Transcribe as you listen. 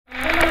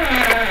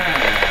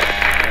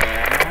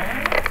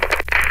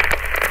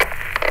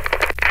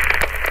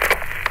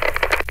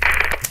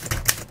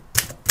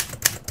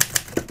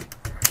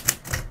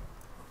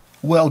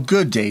Well,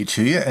 good day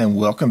to you and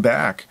welcome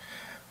back.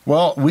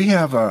 Well, we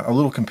have a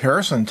little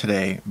comparison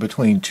today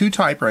between two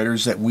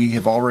typewriters that we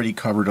have already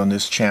covered on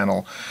this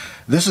channel.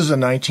 This is a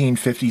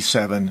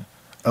 1957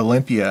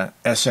 Olympia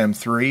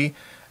SM3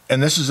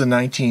 and this is a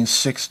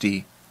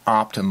 1960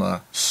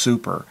 Optima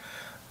Super.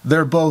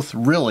 They're both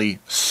really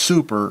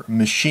super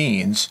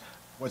machines.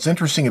 What's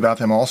interesting about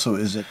them also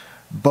is that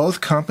both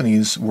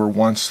companies were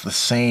once the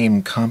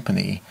same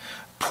company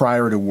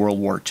prior to World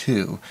War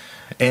II.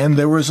 And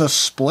there was a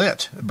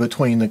split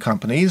between the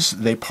companies.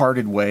 They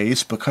parted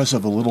ways because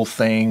of a little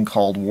thing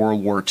called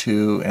World War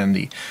II and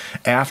the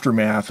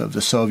aftermath of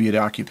the Soviet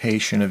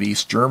occupation of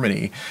East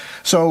Germany.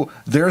 So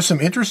there's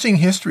some interesting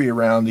history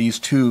around these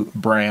two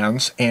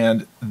brands,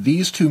 and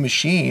these two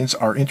machines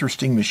are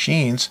interesting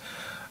machines.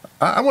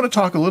 I want to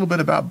talk a little bit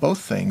about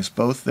both things,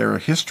 both their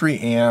history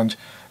and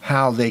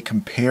how they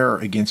compare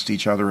against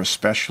each other,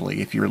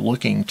 especially if you're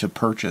looking to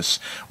purchase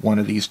one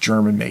of these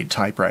German-made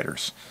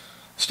typewriters.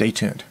 Stay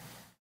tuned.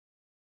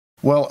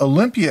 Well,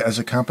 Olympia as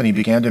a company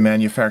began to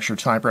manufacture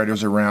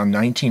typewriters around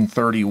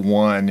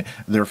 1931,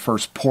 their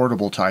first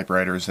portable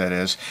typewriters, that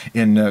is,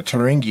 in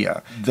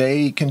Thuringia.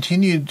 They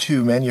continued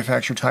to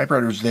manufacture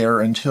typewriters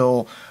there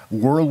until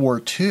World War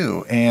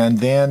II, and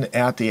then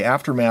at the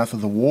aftermath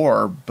of the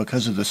war,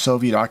 because of the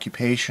Soviet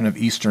occupation of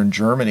Eastern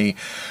Germany,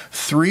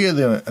 three of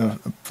the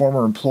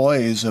former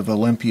employees of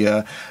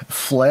Olympia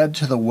fled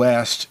to the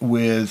West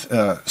with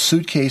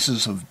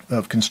suitcases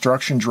of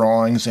construction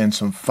drawings and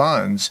some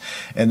funds,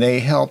 and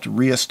they helped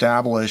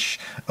reestablish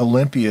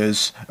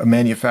Olympia's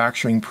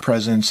manufacturing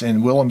presence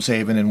in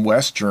Wilhelmshaven in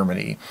West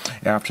Germany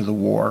after the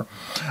war.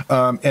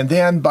 And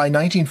then by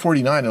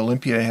 1949,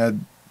 Olympia had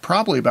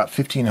probably about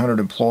 1,500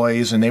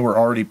 employees, and they were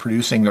already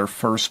producing their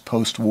first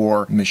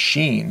post-war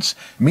machines.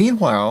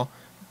 Meanwhile,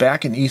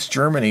 back in East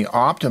Germany,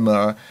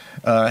 Optima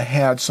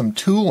had some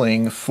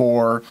tooling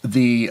for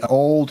the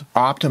old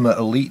Optima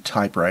Elite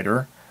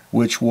typewriter,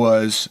 which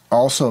was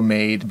also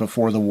made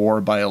before the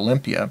war by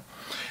Olympia.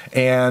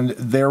 And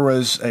there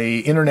was an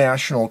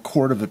International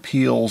Court of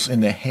Appeals in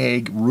The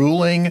Hague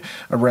ruling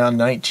around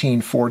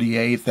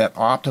 1948 that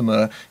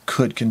Optima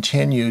could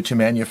continue to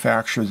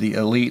manufacture the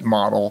Elite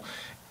model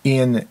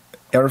in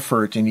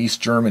Erfurt in East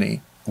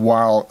Germany,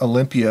 while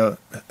Olympia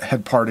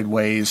had parted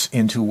ways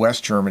into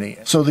West Germany.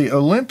 So the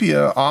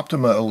Olympia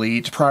Optima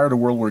Elite prior to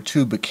World War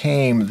II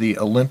became the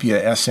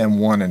Olympia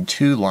SM1 and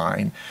 2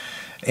 line.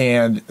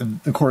 And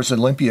of course,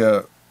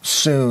 Olympia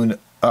soon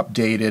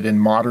updated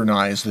and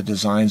modernized the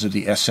designs of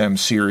the SM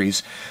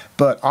series,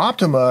 but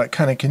Optima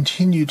kind of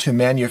continued to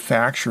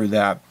manufacture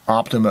that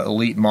Optima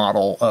Elite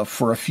model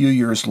for a few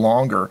years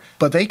longer.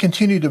 But they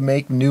continued to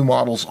make new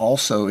models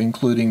also,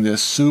 including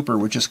this Super,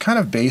 which is kind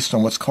of based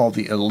on what's called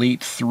the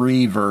Elite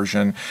 3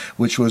 version,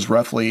 which was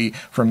roughly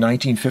from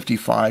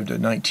 1955 to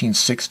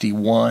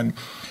 1961.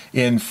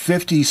 In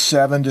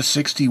 57 to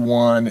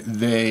 61,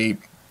 they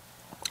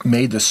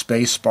made the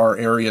space bar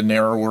area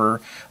narrower,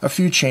 a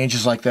few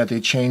changes like that. They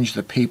changed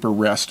the paper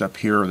rest up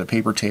here, or the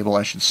paper table,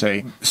 I should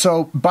say.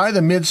 So by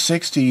the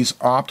mid-60s,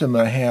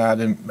 Optima had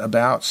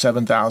about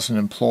 7,000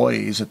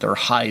 employees at their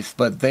height,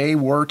 but they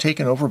were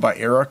taken over by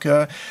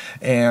Erica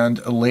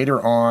and later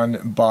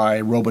on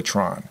by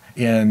Robotron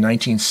in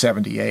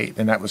 1978,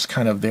 and that was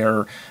kind of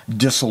their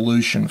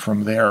dissolution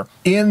from there.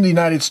 In the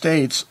United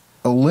States,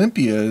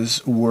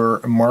 Olympias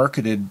were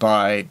marketed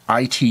by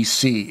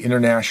ITC,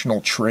 International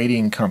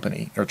Trading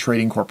Company, or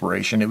Trading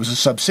Corporation. It was a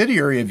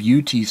subsidiary of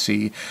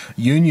UTC,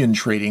 Union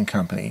Trading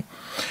Company.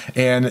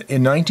 And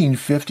in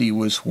 1950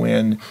 was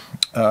when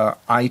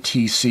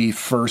ITC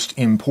first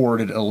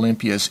imported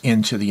Olympias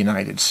into the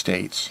United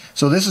States.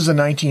 So this is a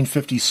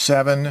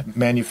 1957,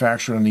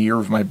 manufactured in the year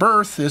of my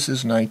birth. This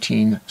is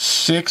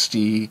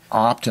 1960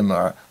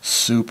 Optima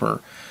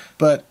Super.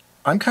 But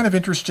I'm kind of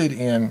interested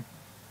in,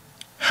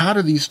 how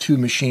do these two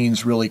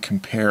machines really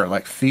compare,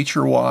 like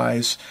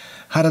feature-wise?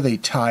 How do they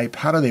type?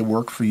 How do they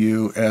work for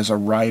you as a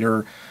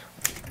writer?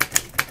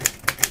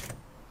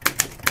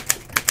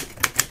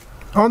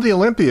 On the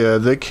Olympia,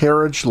 the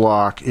carriage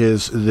lock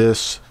is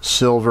this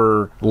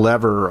silver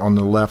lever on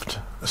the left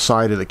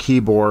side of the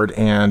keyboard,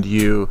 and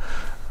you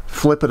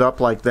flip it up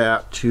like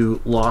that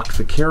to lock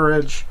the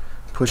carriage,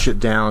 push it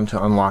down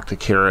to unlock the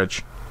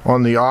carriage.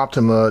 On the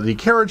Optima, the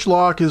carriage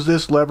lock is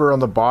this lever on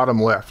the bottom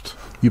left.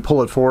 You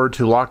pull it forward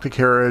to lock the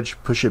carriage,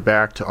 push it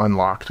back to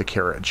unlock the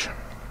carriage.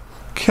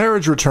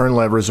 Carriage return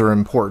levers are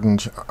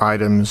important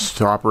items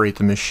to operate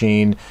the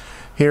machine.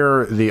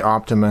 Here, the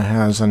Optima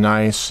has a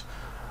nice,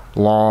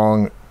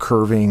 long,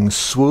 curving,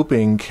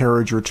 swooping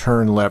carriage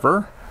return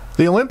lever.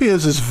 The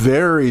Olympia's is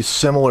very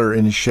similar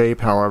in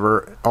shape,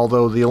 however,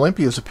 although the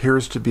Olympia's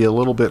appears to be a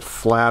little bit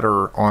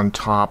flatter on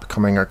top,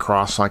 coming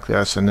across like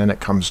this, and then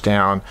it comes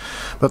down.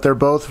 But they're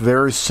both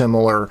very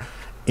similar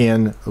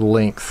in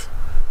length.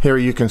 Here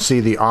you can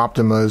see the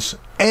Optima's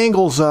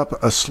angles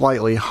up a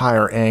slightly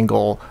higher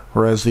angle,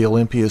 whereas the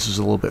Olympia's is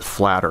a little bit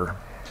flatter.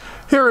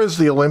 Here is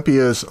the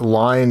Olympia's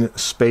line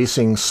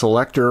spacing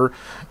selector,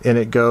 and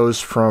it goes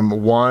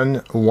from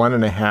 1,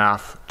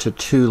 1.5 to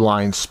 2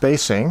 line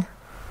spacing.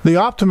 The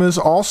Optima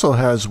also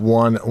has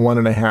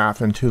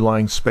 1.5, and 2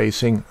 line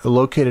spacing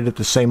located at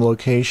the same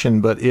location,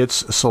 but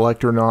its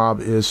selector knob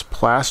is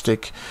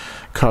plastic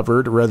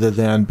covered rather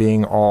than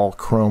being all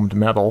chromed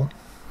metal.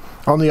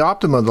 On the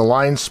Optima, the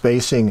line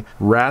spacing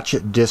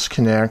ratchet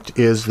disconnect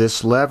is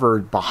this lever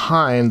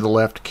behind the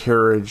left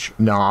carriage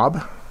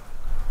knob.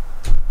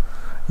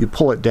 You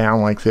pull it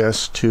down like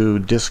this to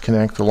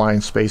disconnect the line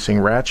spacing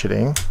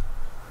ratcheting.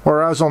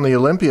 Whereas on the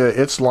Olympia,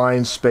 its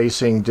line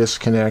spacing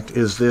disconnect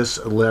is this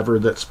lever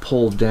that's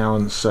pulled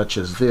down such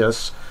as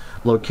this,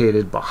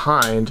 located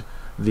behind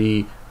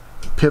the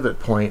pivot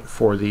point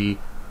for the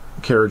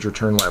carriage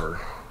return lever.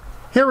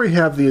 Here we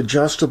have the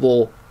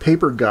adjustable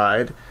paper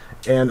guide,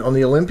 and on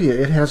the Olympia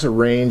it has a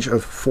range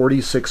of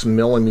 46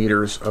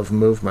 millimeters of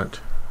movement.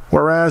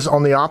 Whereas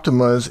on the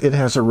Optimas it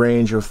has a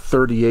range of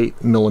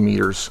 38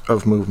 millimeters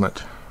of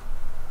movement.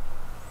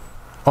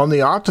 On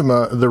the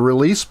Optima, the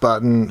release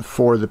button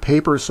for the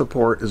paper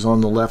support is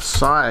on the left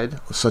side,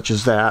 such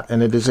as that,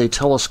 and it is a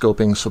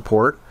telescoping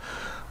support,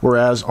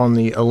 whereas on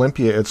the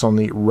Olympia it's on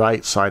the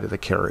right side of the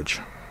carriage.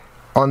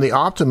 On the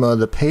Optima,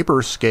 the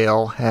paper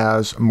scale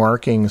has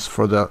markings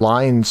for the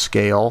line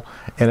scale,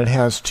 and it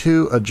has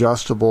 2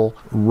 adjustable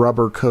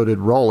rubber-coated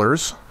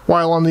rollers,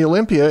 while on the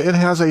Olympia it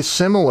has a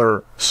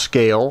similar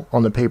scale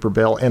on the paper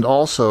bale and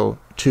also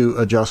 2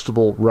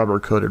 adjustable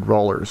rubber-coated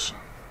rollers.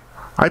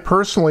 I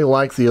personally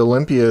like the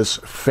Olympia's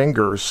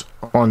fingers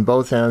on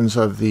both ends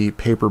of the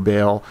paper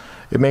bale.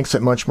 It makes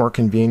it much more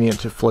convenient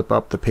to flip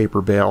up the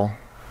paper bale.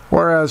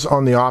 Whereas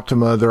on the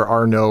Optima there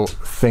are no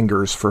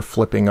fingers for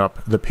flipping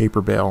up the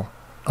paper bale,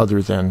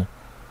 other than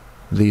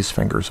these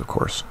fingers, of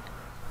course.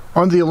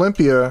 On the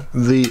Olympia,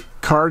 the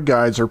card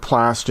guides are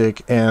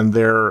plastic and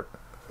they're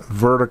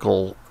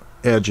vertical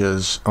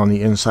edges on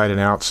the inside and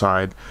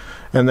outside,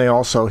 and they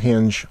also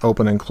hinge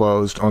open and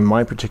closed. On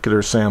my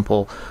particular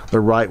sample, the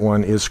right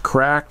one is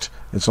cracked.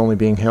 It's only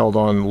being held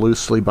on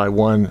loosely by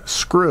 1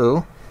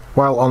 screw,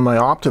 while on my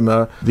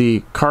Optima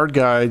the card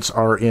guides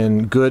are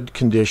in good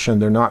condition.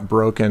 They're not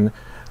broken.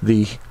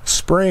 The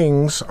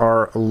springs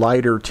are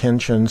lighter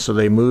tension, so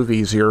they move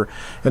easier,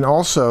 and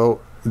also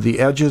the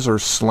edges are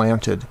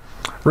slanted.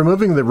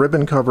 Removing the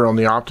ribbon cover on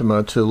the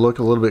Optima to look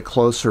a little bit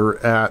closer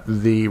at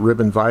the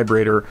ribbon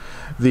vibrator,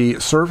 the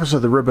surface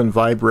of the ribbon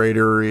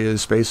vibrator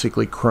is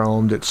basically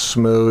chromed. It's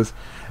smooth,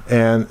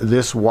 and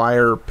this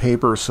wire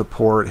paper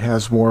support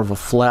has more of a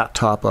flat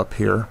top up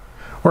here.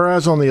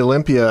 Whereas on the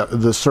Olympia,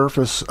 the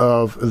surface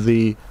of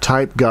the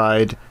type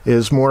guide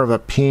is more of a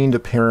peened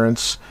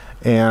appearance,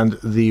 and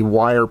the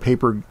wire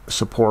paper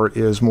support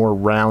is more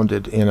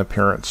rounded in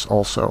appearance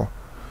also.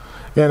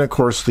 And of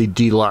course the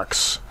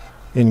deluxe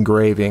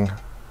engraving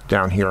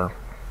down here.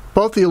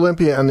 Both the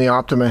Olympia and the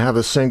Optima have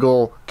a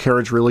single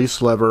carriage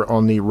release lever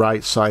on the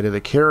right side of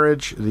the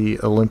carriage. The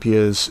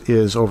Olympia's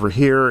is over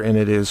here and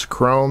it is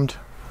chromed,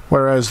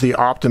 whereas the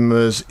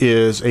Optima's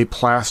is a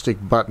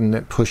plastic button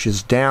that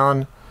pushes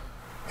down.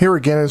 Here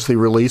again is the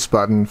release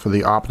button for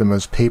the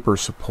Optima's paper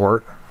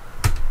support,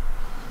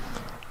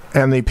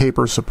 and the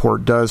paper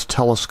support does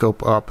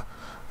telescope up,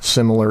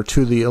 similar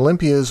to the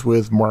Olympia's,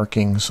 with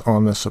markings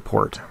on the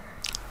support.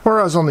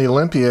 Whereas on the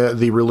Olympia,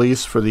 the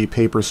release for the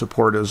paper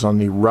support is on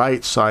the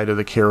right side of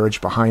the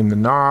carriage behind the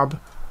knob.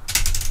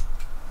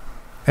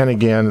 And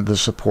again, the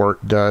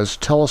support does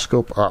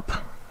telescope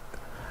up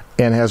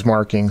and has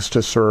markings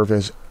to serve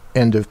as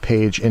end of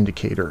page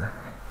indicator.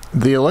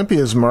 The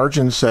Olympia's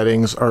margin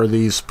settings are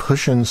these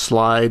push and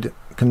slide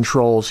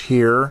controls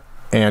here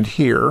and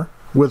here,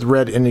 with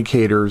red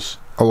indicators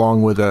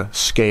along with a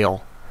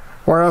scale.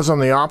 Whereas on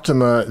the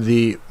Optima,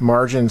 the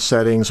margin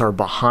settings are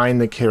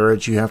behind the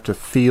carriage. You have to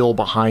feel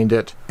behind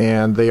it,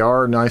 and they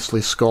are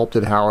nicely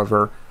sculpted,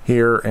 however,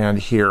 here and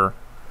here.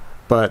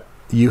 But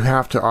you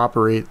have to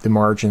operate the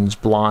margins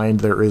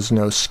blind. There is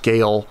no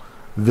scale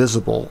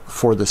visible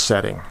for the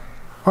setting.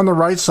 On the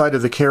right side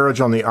of the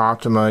carriage on the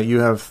Optima,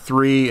 you have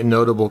 3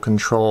 notable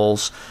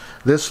controls.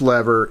 This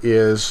lever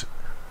is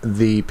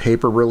the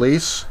paper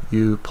release.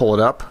 You pull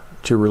it up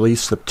to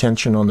release the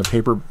tension on the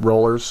paper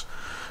rollers.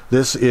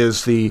 This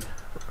is the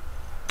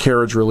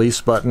carriage release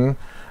button.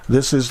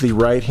 This is the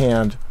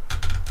right-hand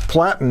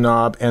platen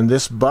knob, and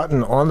this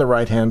button on the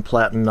right-hand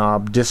platen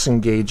knob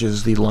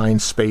disengages the line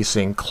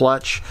spacing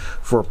clutch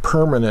for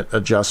permanent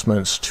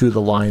adjustments to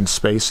the line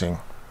spacing.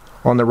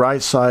 On the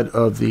right side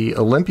of the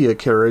Olympia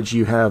carriage,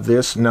 you have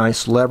this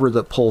nice lever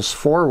that pulls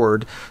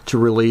forward to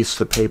release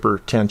the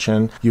paper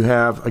tension. You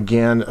have,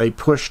 again, a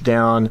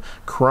push-down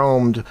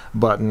chromed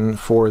button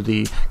for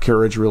the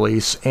carriage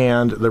release,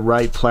 and the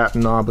right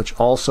platen knob, which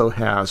also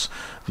has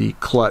the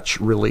clutch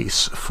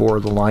release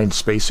for the line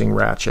spacing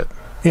ratchet.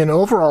 In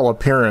overall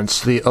appearance,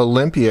 the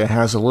Olympia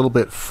has a little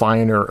bit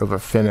finer of a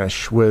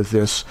finish with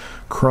this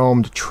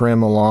chromed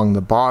trim along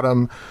the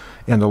bottom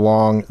and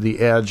along the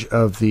edge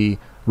of the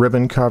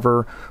ribbon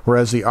cover,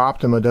 whereas the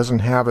Optima doesn't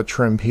have a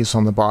trim piece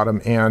on the bottom,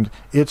 and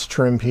its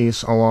trim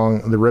piece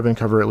along the ribbon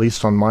cover, at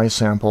least on my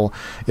sample,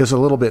 is a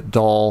little bit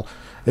dull.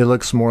 It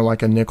looks more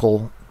like a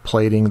nickel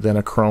plating than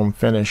a chrome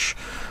finish.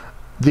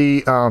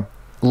 The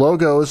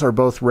logos are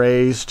both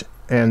raised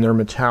and they're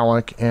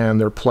metallic and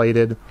they're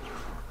plated.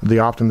 The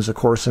Optima is, of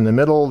course, in the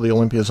middle. The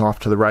Olympia is off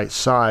to the right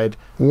side.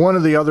 One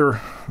of the other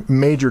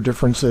major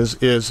differences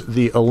is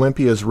the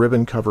Olympia's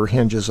ribbon cover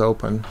hinges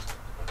open,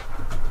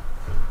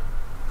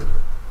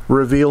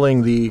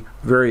 revealing the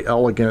very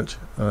elegant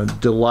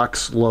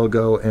deluxe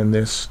logo and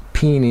this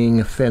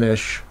peening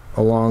finish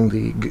along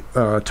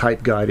the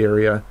type guide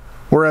area,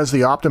 whereas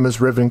the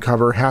Optima's ribbon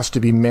cover has to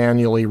be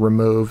manually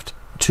removed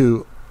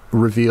to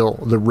reveal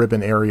the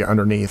ribbon area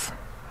underneath.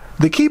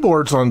 The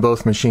keyboards on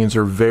both machines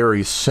are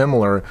very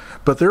similar,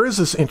 but there is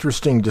this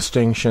interesting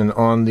distinction.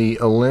 On the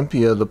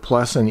Olympia, the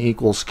plus and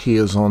equals key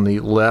is on the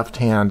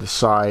left-hand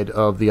side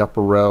of the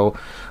upper row,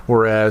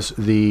 whereas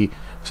the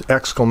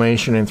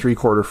exclamation and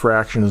three-quarter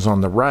fraction is on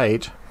the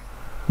right.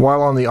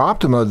 While on the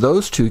Optima,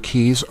 those two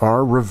keys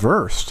are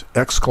reversed.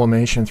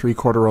 Exclamation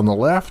three-quarter on the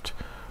left,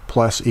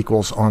 plus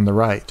equals on the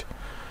right.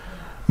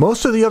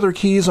 Most of the other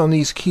keys on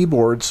these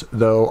keyboards,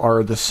 though,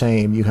 are the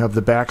same. You have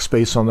the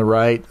backspace on the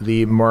right,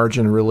 the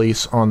margin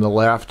release on the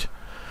left,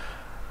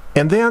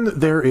 and then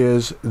there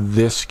is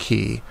this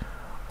key.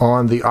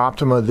 On the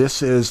Optima,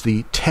 this is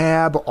the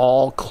Tab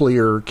All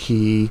Clear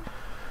key.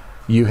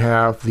 You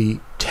have the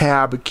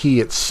Tab key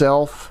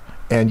itself,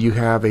 and you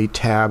have a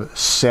Tab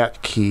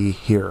Set key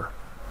here.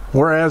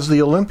 Whereas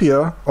the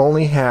Olympia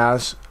only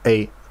has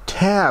a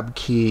Tab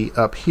key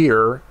up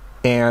here,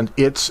 and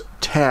its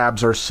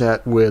tabs are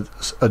set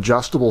with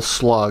adjustable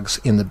slugs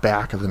in the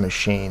back of the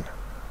machine.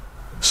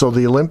 So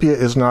the Olympia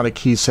is not a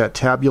key set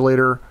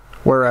tabulator,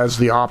 whereas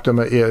the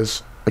Optima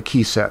is a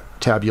key set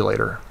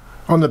tabulator.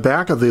 On the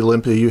back of the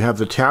Olympia, you have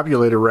the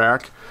tabulator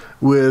rack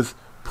with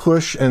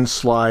push and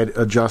slide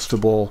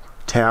adjustable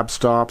tab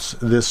stops.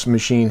 This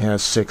machine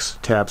has 6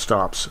 tab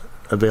stops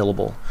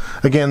available.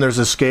 Again, there's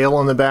a scale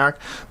on the back,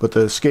 but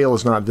the scale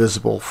is not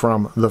visible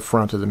from the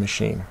front of the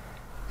machine.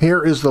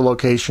 Here is the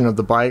location of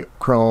the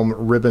bichrome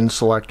ribbon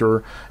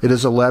selector. It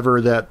is a lever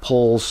that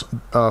pulls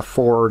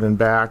forward and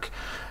back.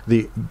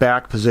 The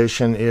back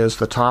position is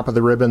the top of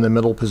the ribbon, the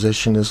middle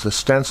position is the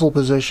stencil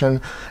position,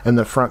 and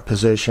the front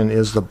position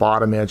is the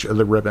bottom edge of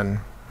the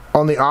ribbon.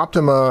 On the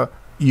Optima,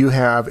 you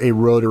have a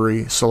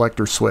rotary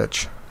selector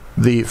switch.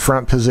 The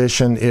front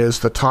position is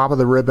the top of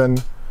the ribbon.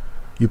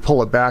 You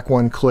pull it back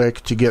one click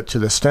to get to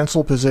the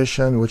stencil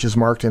position, which is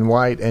marked in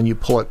white, and you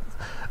pull it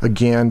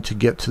again to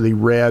get to the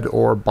red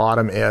or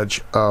bottom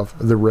edge of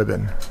the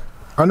ribbon.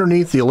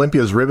 Underneath the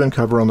Olympia's ribbon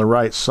cover on the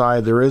right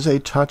side, there is a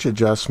touch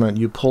adjustment.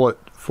 You pull it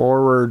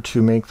forward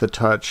to make the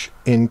touch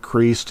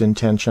increased in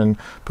tension,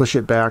 push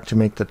it back to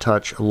make the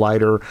touch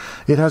lighter.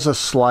 It has a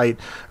slight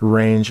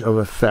range of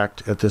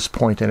effect at this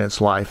point in its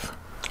life.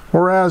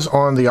 Whereas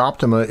on the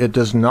Optima, it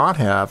does not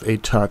have a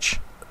touch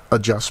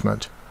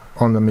adjustment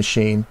on the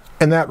machine.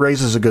 And that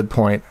raises a good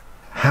point.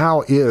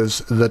 How is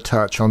the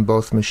touch on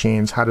both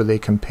machines? How do they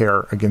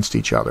compare against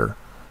each other?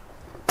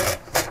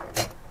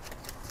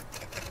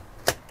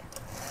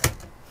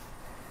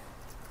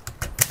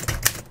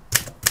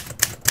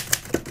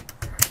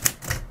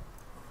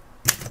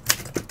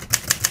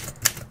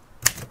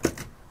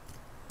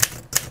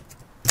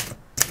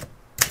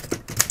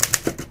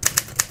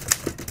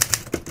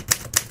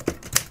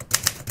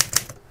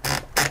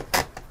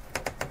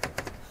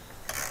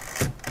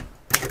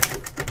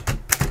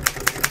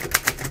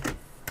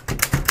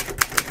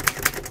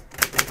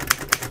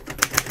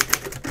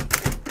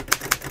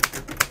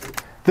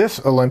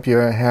 This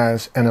Olympia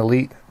has an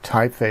Elite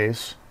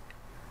typeface,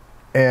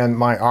 and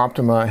my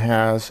Optima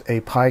has a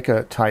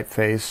Pica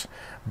typeface.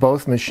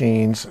 Both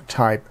machines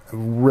type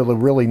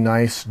really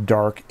nice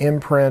dark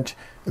imprint.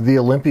 The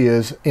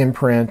Olympia's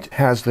imprint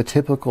has the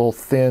typical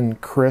thin,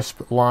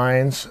 crisp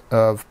lines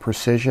of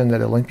precision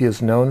that Olympia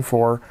is known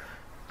for,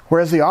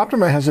 whereas the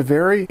Optima has a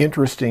very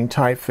interesting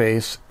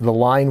typeface. The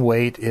line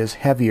weight is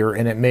heavier,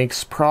 and it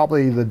makes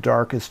probably the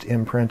darkest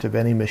imprint of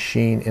any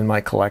machine in my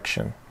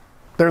collection.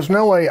 There's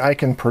no way I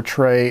can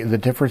portray the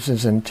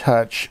differences in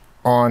touch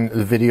on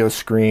the video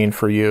screen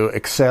for you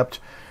except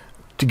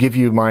to give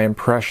you my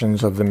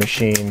impressions of the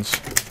machines.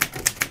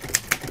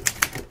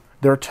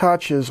 Their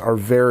touches are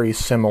very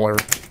similar.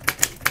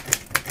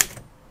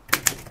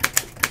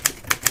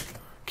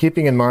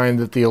 Keeping in mind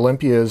that the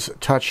Olympia's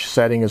touch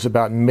setting is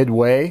about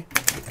midway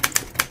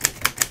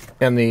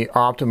and the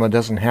Optima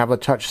doesn't have a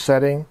touch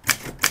setting,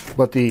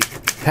 but the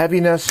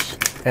heaviness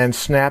and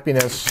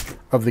snappiness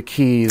of the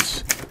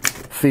keys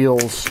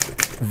feels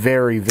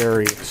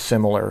very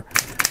similar.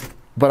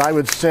 But I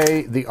would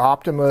say the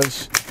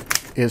Optima's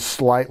is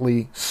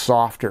slightly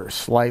softer,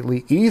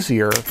 slightly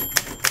easier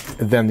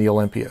than the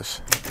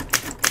Olympia's.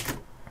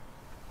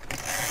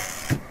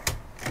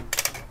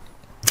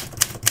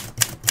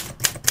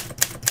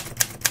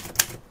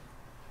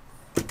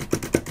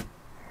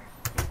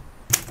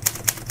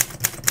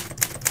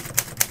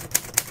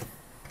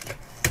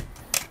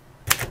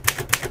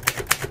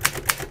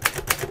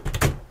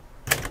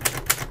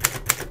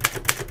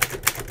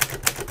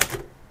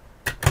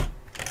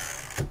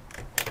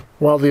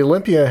 While the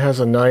Olympia has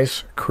a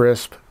nice,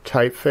 crisp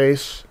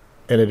typeface,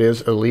 and it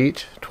is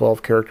Elite,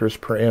 12 characters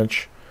per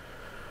inch,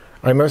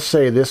 I must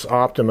say this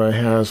Optima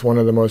has one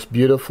of the most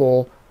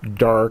beautiful,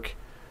 dark,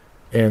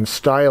 and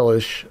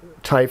stylish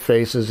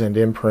typefaces and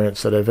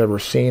imprints that I've ever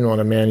seen on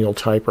a manual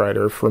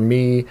typewriter. For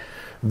me,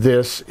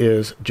 this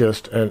is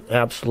just an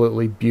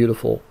absolutely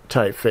beautiful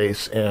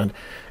typeface, and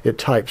it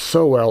types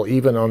so well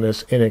even on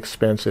this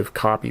inexpensive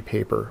copy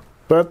paper.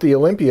 But the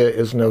Olympia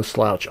is no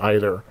slouch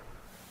either.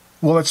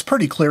 Well, it's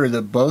pretty clear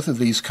that both of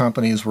these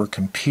companies were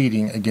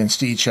competing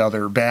against each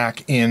other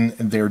back in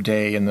their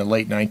day in the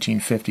late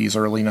 1950s,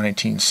 early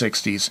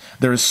 1960s.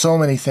 There's so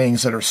many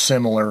things that are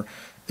similar.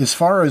 As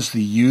far as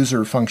the user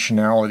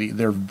functionality,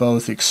 they're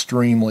both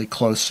extremely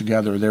close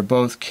together. They're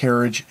both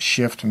carriage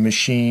shift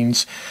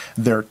machines.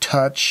 Their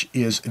touch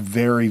is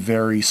very,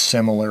 very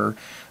similar.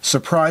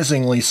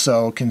 Surprisingly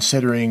so,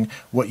 considering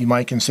what you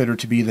might consider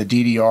to be the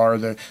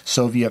DDR, the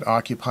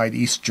Soviet-occupied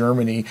East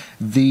Germany.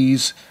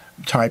 These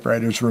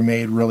typewriters were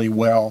made really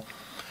well.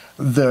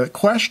 The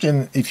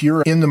question, if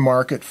you're in the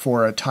market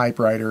for a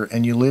typewriter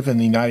and you live in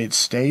the United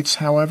States,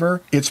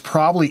 however, it's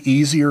probably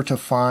easier to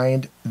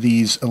find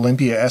these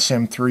Olympia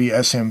SM3,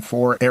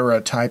 SM4 era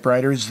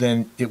typewriters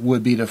than it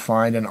would be to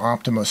find an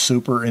Optima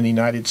Super in the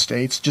United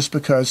States, just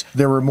because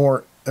there were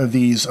more of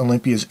these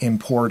Olympias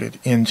imported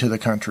into the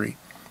country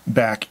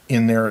back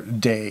in their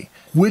day.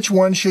 Which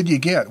one should you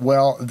get?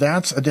 Well,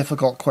 that's a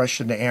difficult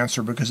question to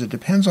answer because it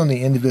depends on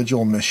the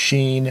individual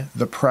machine,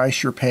 the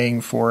price you're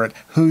paying for it,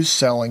 who's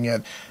selling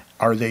it,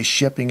 are they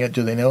shipping it,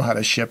 do they know how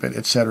to ship it,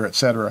 etc.,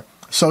 etc.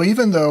 So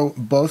even though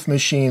both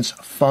machines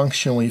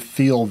functionally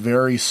feel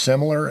very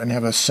similar and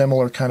have a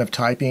similar kind of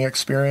typing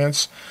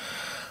experience,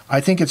 I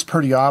think it's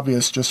pretty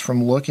obvious just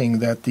from looking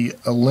that the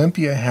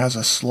Olympia has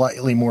a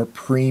slightly more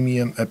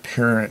premium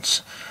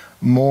appearance,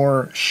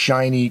 more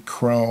shiny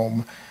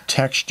chrome,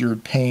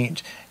 textured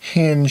paint,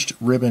 hinged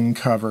ribbon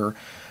cover.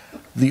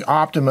 The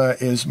Optima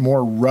is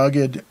more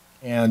rugged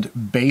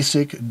and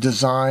basic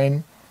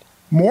design.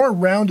 More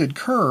rounded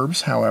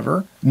curves,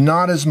 however,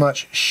 not as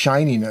much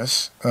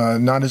shininess,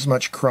 not as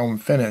much chrome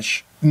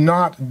finish,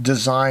 not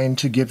designed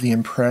to give the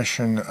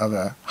impression of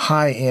a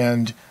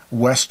high-end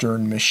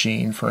Western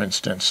machine, for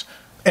instance.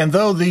 And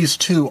though these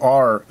two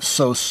are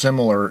so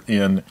similar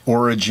in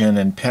origin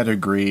and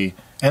pedigree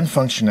and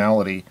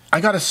functionality, I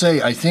gotta say,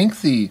 I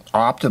think the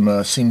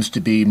Optima seems to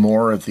be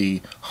more of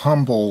the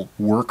humble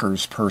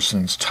workers'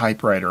 person's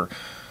typewriter,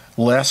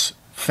 less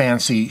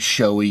fancy,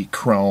 showy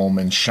chrome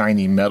and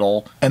shiny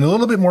metal, and a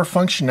little bit more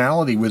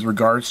functionality with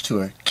regards to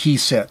a key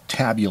set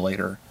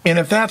tabulator. And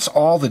if that's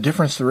all the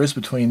difference there is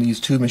between these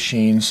two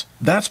machines,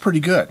 that's pretty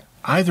good.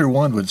 Either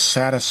one would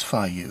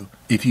satisfy you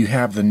if you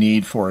have the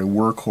need for a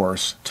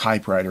workhorse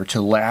typewriter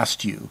to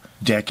last you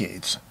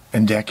decades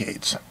and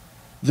decades.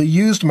 The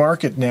used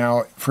market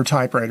now for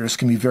typewriters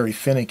can be very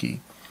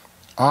finicky.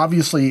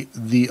 Obviously,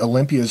 the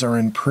Olympias are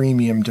in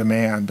premium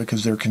demand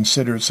because they're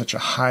considered such a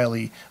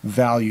highly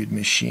valued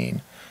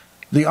machine.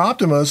 The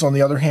Optimas, on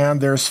the other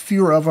hand, there's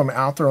fewer of them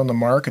out there on the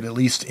market, at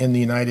least in the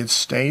United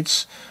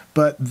States,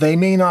 but they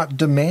may not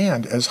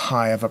demand as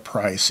high of a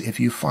price if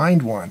you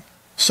find one.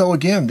 So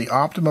again, the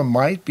Optima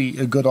might be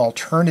a good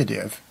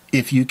alternative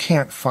if you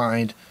can't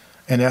find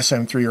an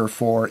SM3 or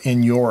 4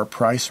 in your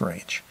price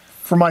range.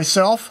 For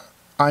myself,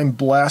 I'm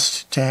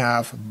blessed to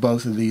have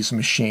both of these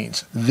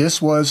machines.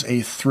 This was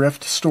a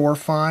thrift store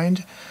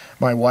find.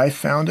 My wife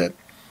found it.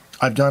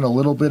 I've done a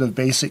little bit of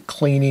basic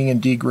cleaning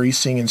and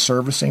degreasing and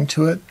servicing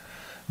to it.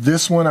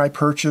 This one I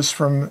purchased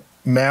from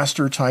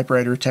master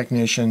typewriter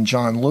technician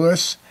John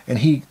Lewis, and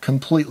he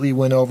completely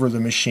went over the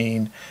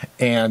machine,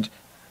 and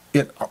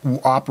it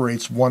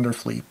operates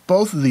wonderfully.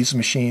 Both of these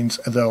machines,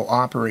 though,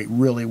 operate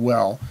really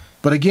well.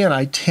 But again,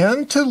 I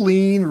tend to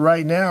lean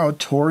right now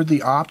toward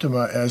the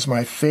Optima as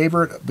my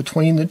favorite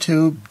between the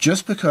two,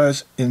 just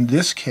because, in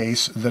this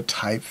case, the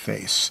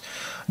typeface.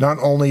 Not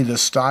only the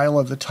style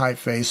of the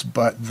typeface,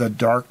 but the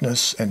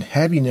darkness and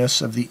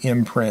heaviness of the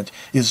imprint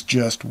is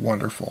just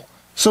wonderful.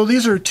 So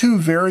these are two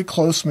very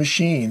close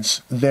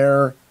machines.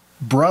 They're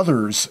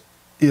brothers,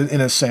 in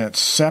a sense,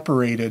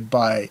 separated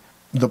by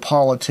the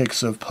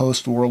politics of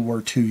post-World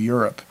War II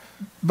Europe.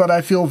 But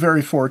I feel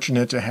very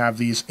fortunate to have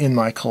these in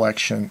my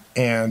collection,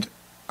 and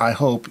I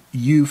hope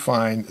you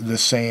find the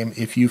same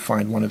if you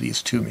find one of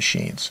these two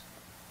machines.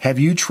 Have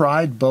you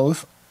tried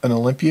both an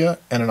Olympia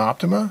and an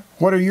Optima?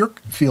 What are your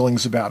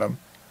feelings about them?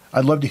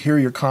 I'd love to hear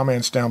your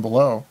comments down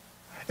below.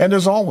 And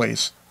as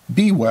always,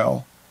 be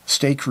well,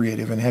 stay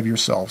creative, and have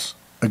yourselves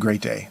a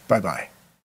great day. Bye-bye.